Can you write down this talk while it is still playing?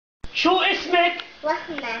شو اسمك؟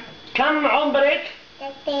 وحمة. كم عمرك؟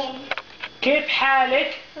 2. كيف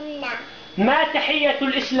حالك؟ همنا. ما تحية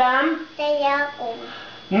الإسلام؟ سياقم.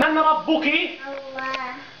 من ربك؟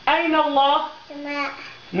 الله. أين الله؟ سماء.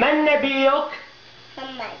 من نبيك؟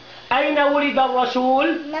 محمد. أين ولد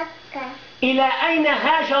الرسول؟ مكة. إلى أين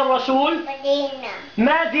هاجر الرسول؟ مدينة.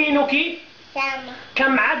 ما دينك؟ سامة.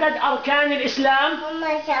 كم عدد أركان الإسلام؟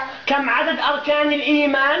 5. كم عدد أركان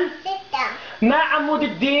الإيمان؟ 6. ما عمود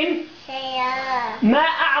الدين؟ سيارة. ما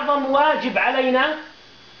أعظم واجب علينا؟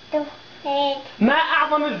 توحيد. ما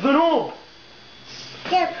أعظم الذنوب؟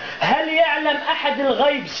 شرك. هل يعلم أحد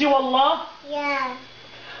الغيب سوى الله؟ يا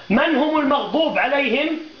من هم المغضوب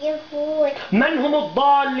عليهم؟ يهود. من هم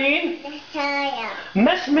الضالين؟ نصارى.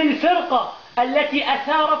 ما اسم الفرقة التي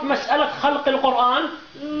أثارت مسألة خلق القرآن؟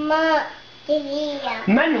 ماترية.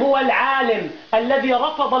 من هو العالم الذي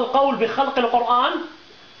رفض القول بخلق القرآن؟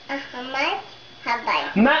 أحمد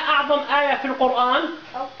حبل. ما أعظم آية في القرآن؟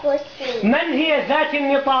 الكرسي. من هي ذات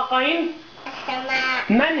النطاقين؟ السماء.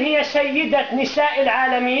 من هي سيدة نساء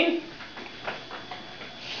العالمين؟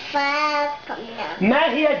 فاطمة. ما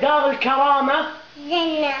هي دار الكرامة؟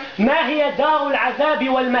 جنة. ما هي دار العذاب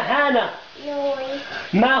والمهانة؟ نور.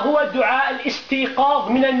 ما هو دعاء الاستيقاظ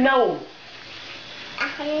من النوم؟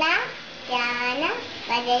 أحنا جانا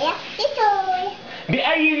بدأ يطول.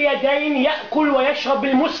 بأي اليدين يأكل ويشرب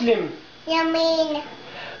المسلم؟ يمين.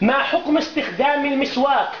 ما حكم استخدام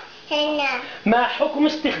المسواك؟ سنة. ما حكم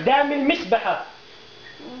استخدام المسبحة؟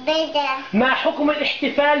 بدأ. ما حكم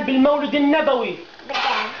الاحتفال بالمولد النبوي؟ بدأ.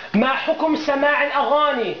 ما حكم سماع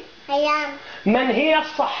الأغاني؟ حرام. من هي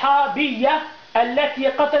الصحابية التي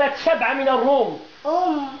قتلت 7 من الروم؟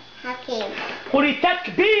 حكيم. قل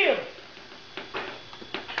تكبير.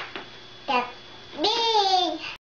 تكبير.